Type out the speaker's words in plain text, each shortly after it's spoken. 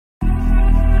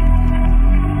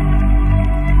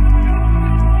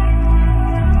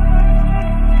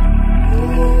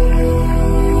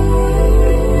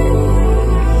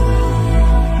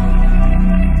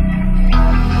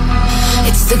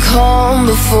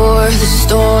before the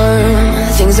storm.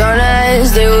 Things aren't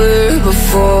as they were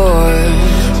before.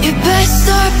 You best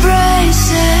start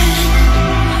bracing.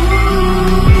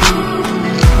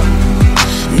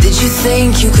 Did you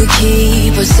think you could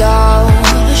keep us out?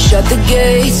 Shut the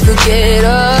gates, forget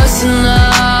us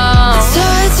now. It's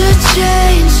hard to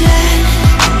change it.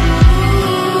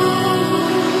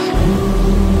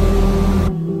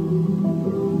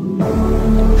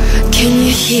 Can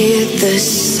you hear the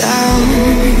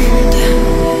sound?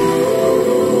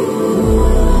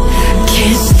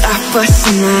 Can't stop us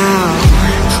now.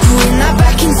 We're not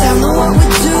back in town, know what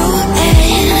we're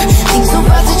doing. Things are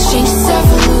about to change, it's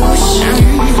evolution.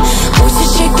 Voices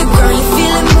shake the ground, you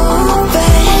feel it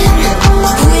moving.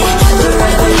 We're the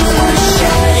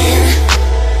revolution.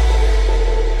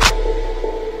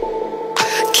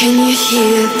 Can you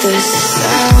hear the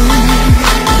sound?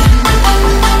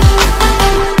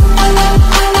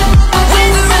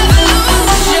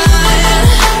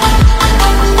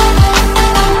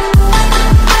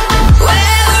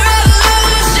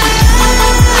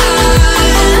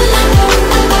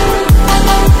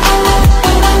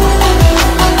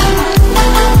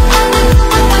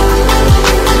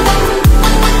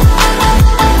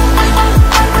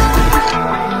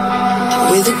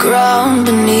 Ground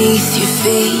beneath your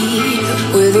feet,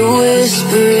 with a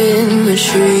whisper in the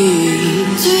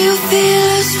trees. Do you feel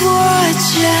us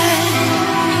watching?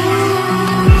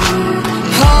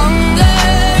 Hunger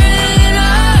in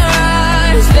our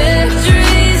eyes,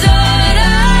 victories on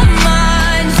our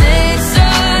minds. It's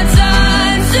our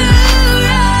time to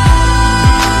rise.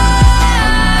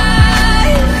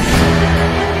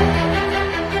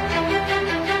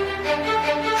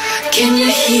 Can you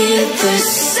hear the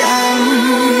sound?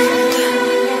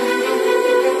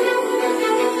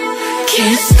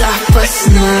 Can't stop us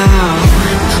now.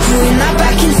 We're not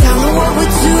back in town, know what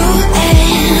we're doing.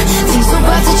 Things are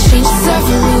about to change, it's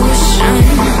evolution.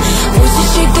 Voices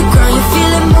shake the ground, you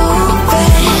feel it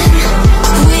moving.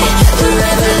 We're the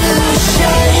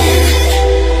revolution.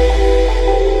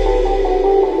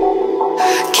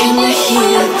 Can you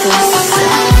hear the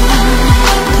sound?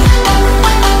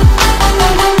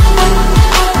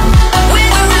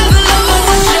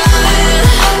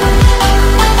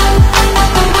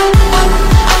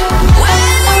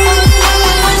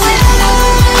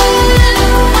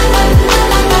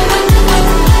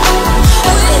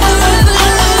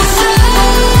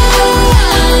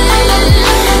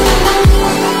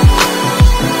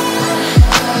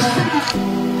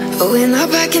 We're not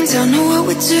back in town, know what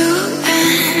we're doing.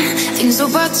 Things are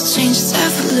about to change, it's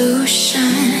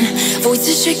evolution.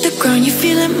 Voices shake the ground, you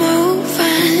feel it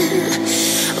moving.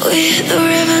 We're the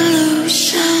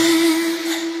revolution.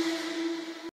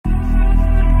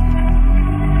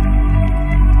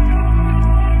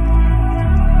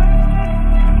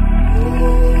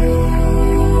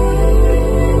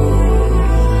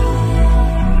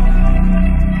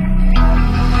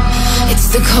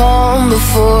 The calm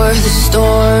before the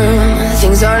storm.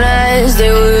 Things aren't as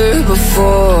they were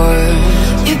before.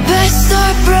 You best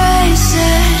start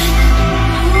bracing.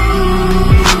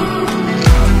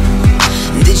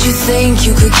 Did you think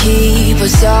you could keep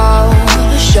us out?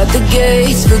 Shut the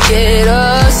gates, forget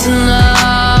us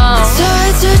now. It's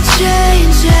hard to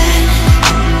change it.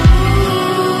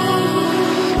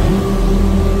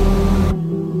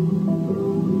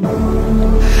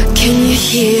 Can you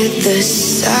hear the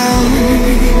sound?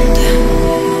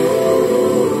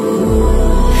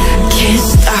 Can't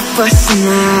stop us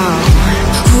now.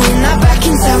 We're not back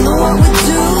in town, know what we're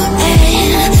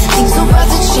doing. Things are about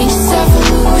to change, it's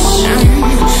evolution.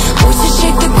 Voices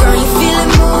shake the ground, you feel it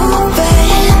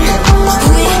moving.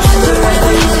 We're the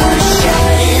revolution.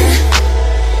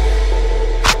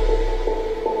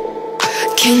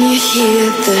 Can you hear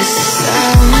the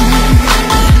sound?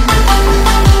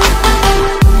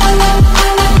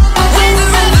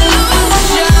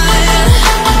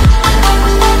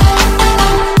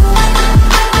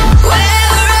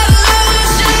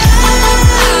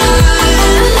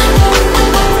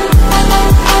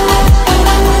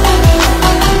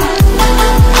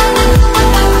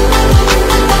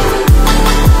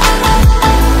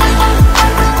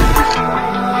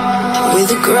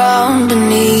 Ground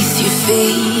beneath your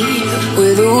feet,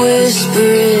 with a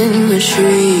whisper in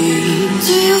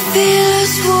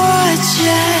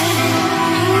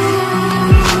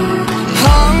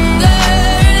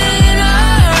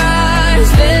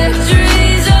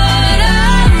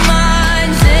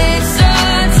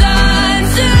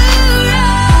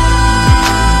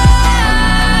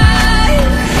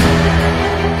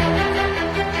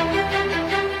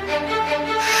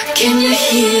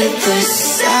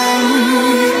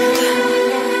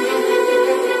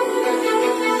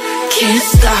Can't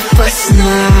stop us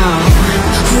now.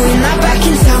 We're not back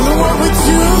in town, know what we're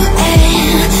doing.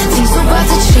 Things are about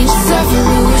to change, it's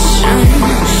evolution.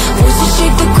 Voices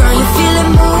shake the ground, you feel it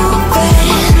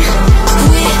moving.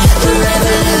 We're the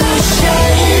revolution.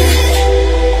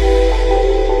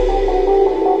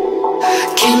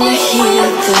 Can you hear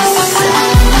the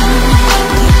sound?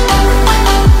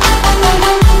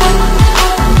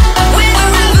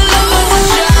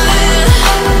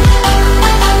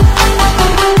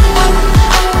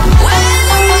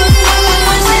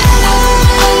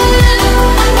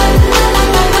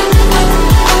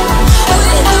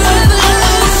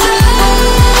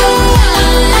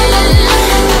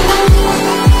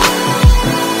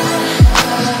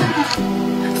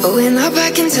 We're not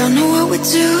back in town, know what we're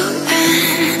doing.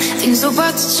 Things are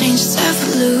about to change, it's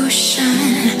evolution.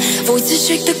 Voices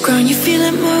shake the ground, you feel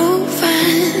it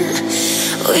moving.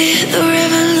 We're the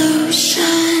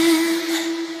revolution.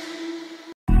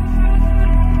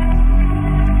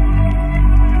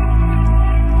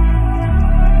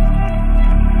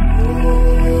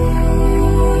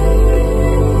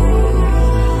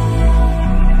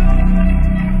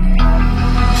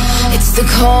 The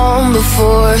calm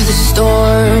before the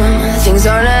storm. Things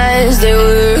aren't as they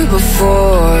were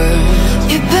before.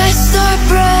 You best start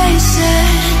bracing.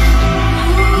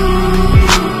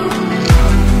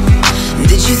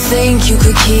 Did you think you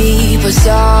could keep us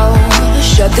out?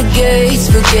 Shut the gates,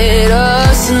 forget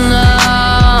us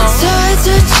now. The tides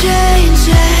are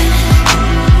changing.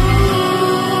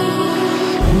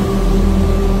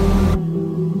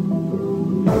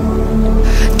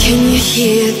 Can you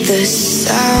hear the sound?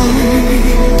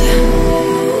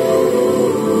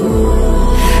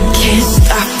 Can't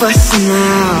stop us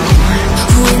now.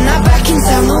 We're not back in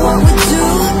town, know what we're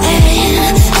doing.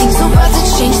 Things are about to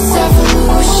change, it's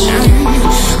evolution.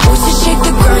 Voices shake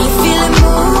the ground, you feel it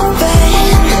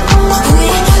moving.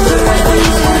 We're the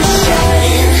revolution.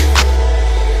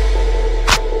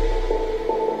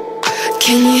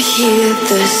 Can you hear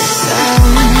the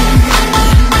sound?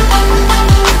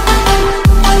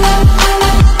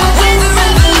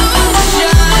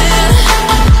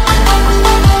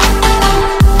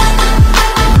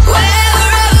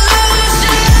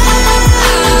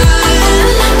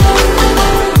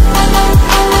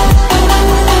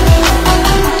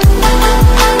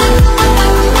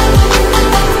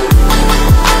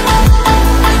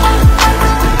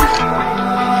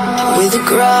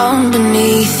 Ground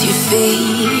beneath your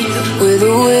feet, with a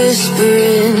whisper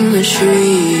in the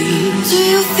trees. Do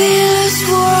you feel us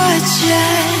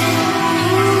watching?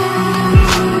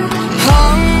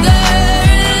 Hunger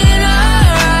in our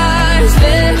eyes,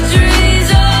 victories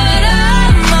on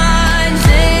our minds.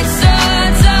 It's our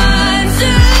time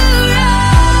to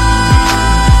rise.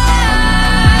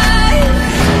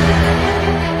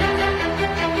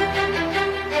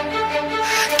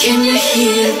 Can you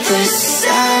hear the sound?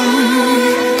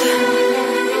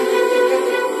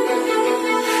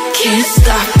 Can't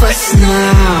stop us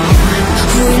now.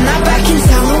 We're not back in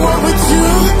town, know what we're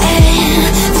doing.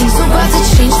 Things are about to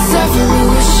change, it's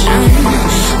evolution.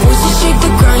 Voices shake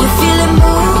the ground, you feel it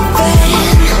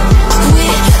moving.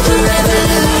 We're the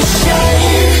revolution.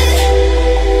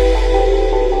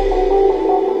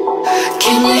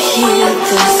 Can you hear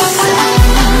the sound?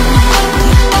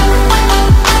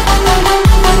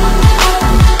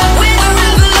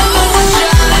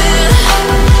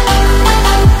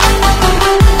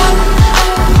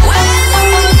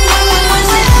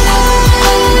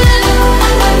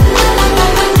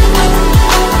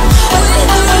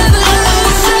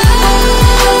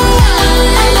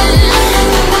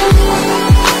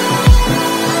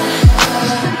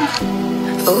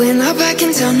 We're not back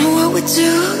in town, know what we're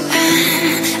doing.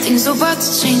 Things are about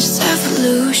to change, it's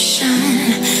evolution.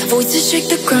 Voices shake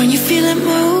the ground, you feel it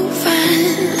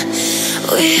moving.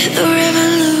 We're the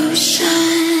revolution.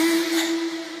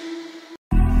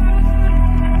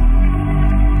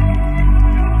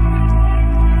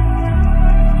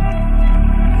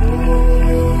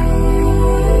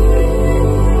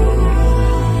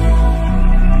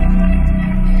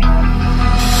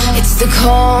 The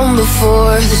calm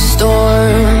before the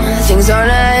storm. Things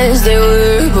aren't as they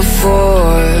were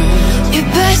before. You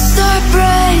best start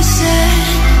bracing.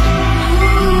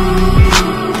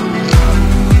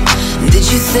 Did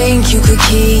you think you could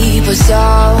keep us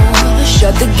out?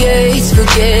 Shut the gates,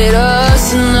 forget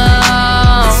us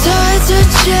now. The tides are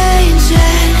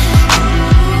changing.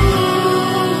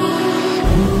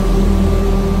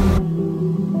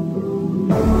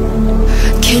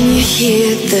 Can you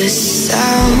hear the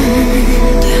sound?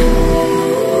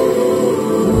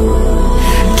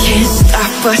 Can't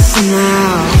stop us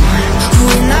now.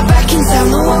 We're not back in town,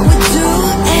 know what we're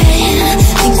doing.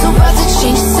 Things are about to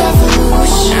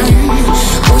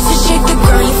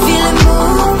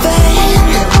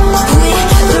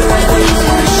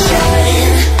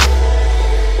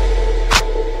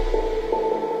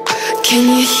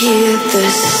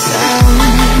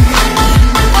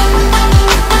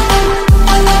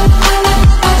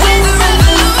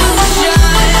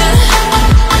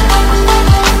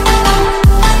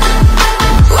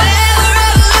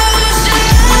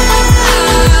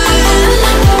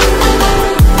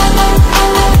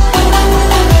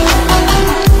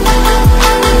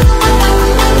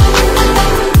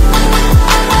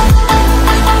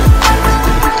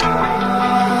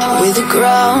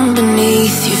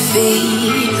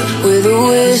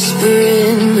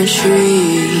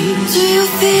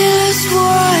feel us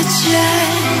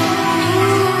watching.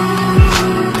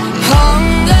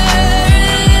 Hunger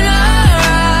in our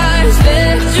eyes,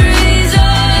 victories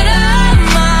on our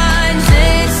minds.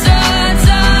 It's our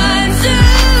time to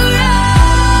rise.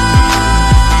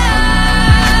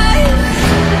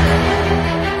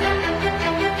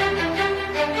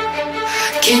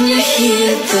 Can you hear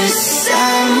the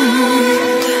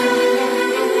sound?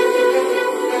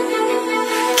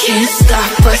 Can't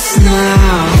stop us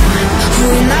now.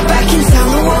 We're not back in town,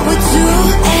 know what we're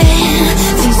doing.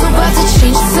 Things are about to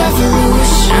change, it's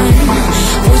evolution.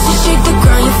 Voices shake the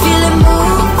ground, you feel it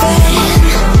moving.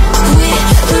 We're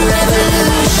the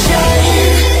revolution.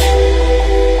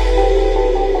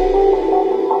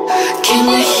 Can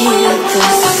you hear the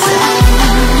sound?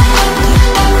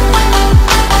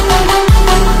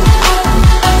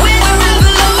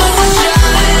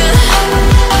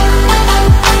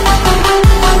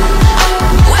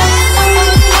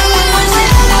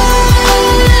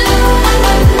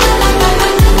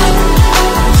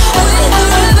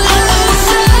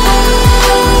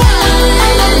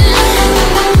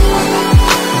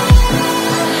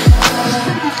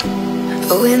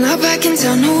 We're not back in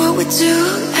town, know what we're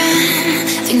doing.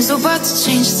 Things are about to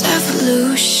change, it's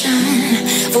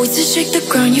evolution. Voices shake the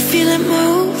ground, you feel it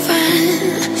moving.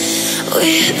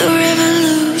 We're the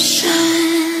revolution.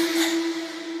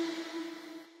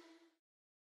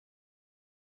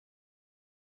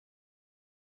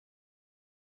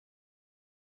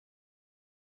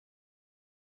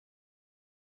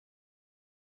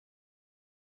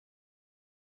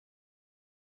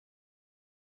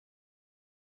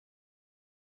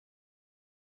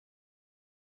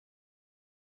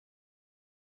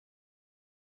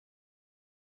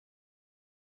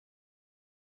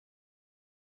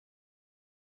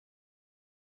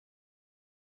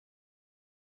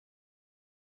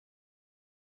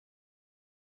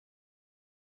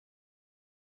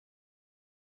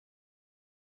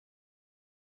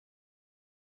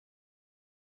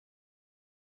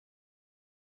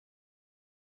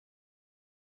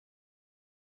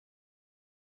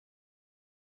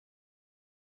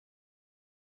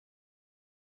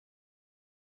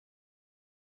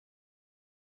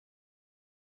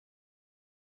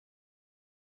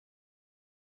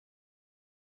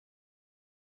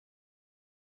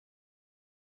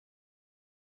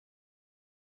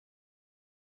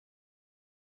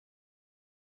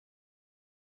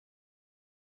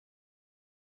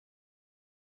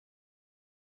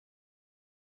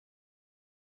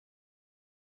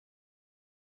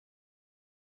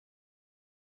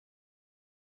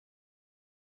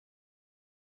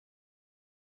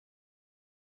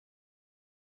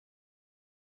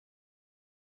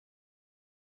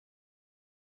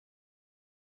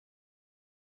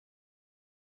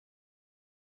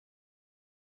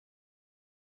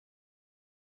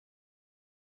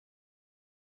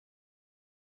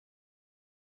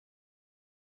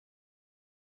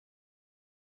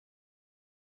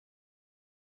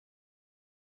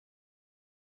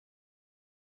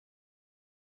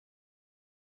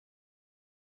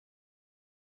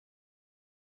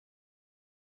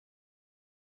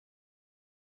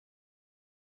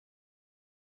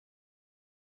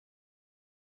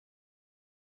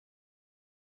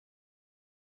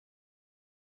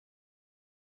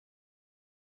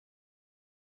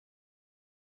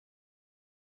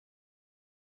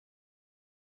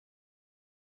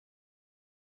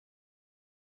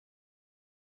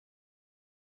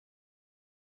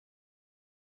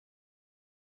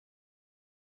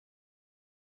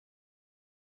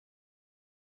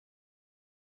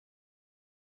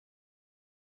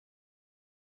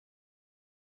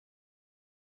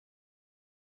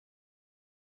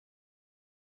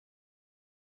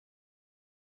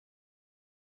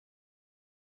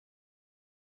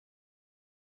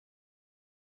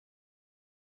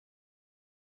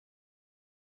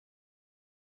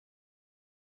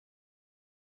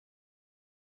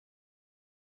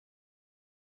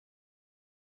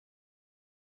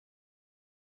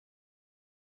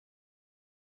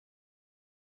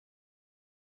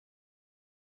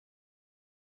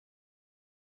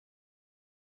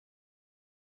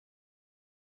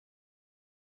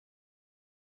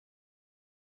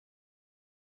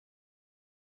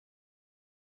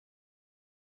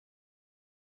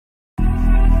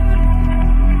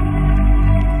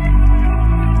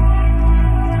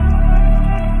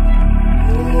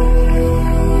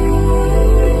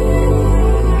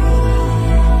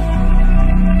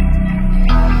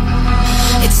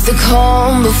 the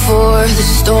calm before the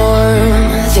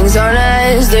storm. Things aren't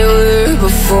as they were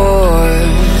before.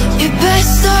 You best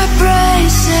start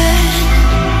bracing.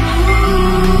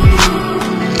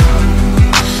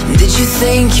 Did you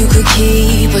think you could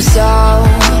keep us out?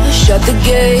 Shut the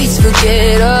gates,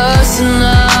 forget us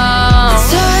now. The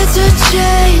tides are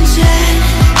changing.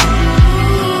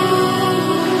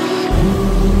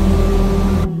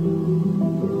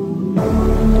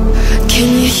 Can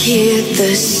you hear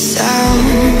the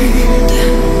sound?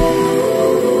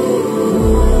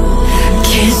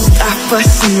 Can't stop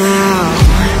us now.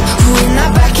 We're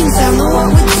not back in town, know what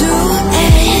we're doing.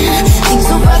 Things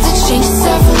are about to change, it's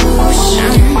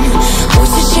evolution.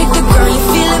 Voices shake the ground, you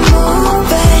feel it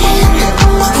moving.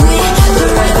 We're the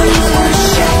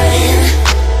revolution.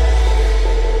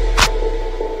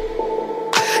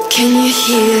 Can you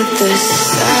hear the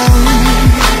sound?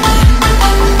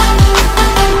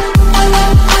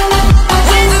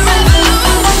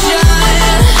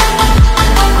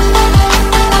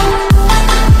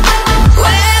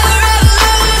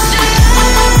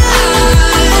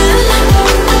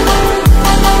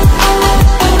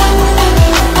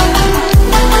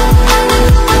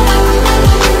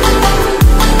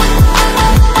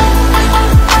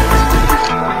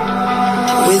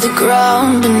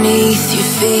 Ground beneath your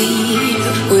feet,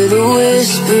 with a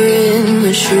whisper in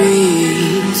the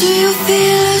trees. Do you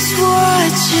feel us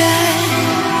watching?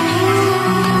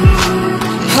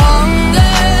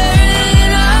 Hunger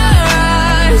in our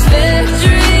eyes,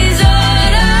 victories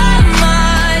on our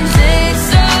minds. It's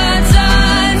our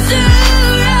time to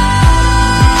rise.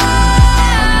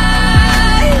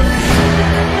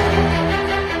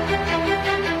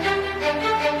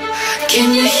 Can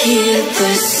you hear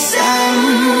the sound?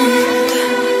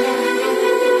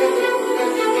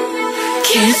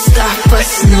 Can't stop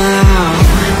us now.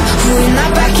 We're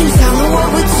not back in town, know what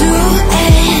we're doing.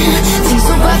 Things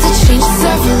are about to change, it's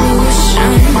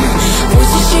evolution.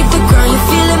 Voices shake the ground, you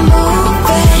feel it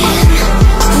moving.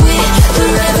 We're the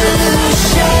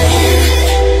revolution.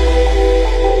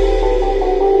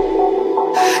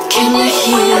 Can you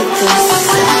hear the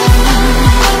sound?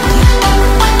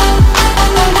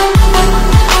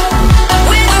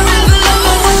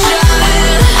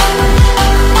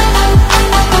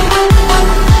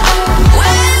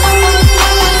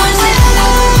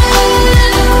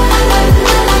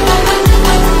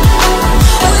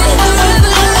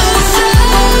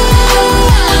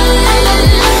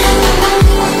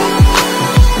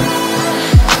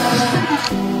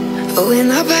 We're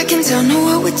not back in town, know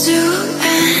what we're doing.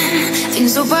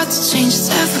 Things are about to change, it's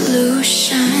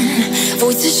evolution.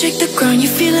 Voices shake the ground, you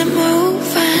feel it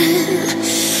moving.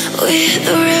 We're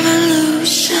the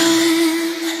revolution.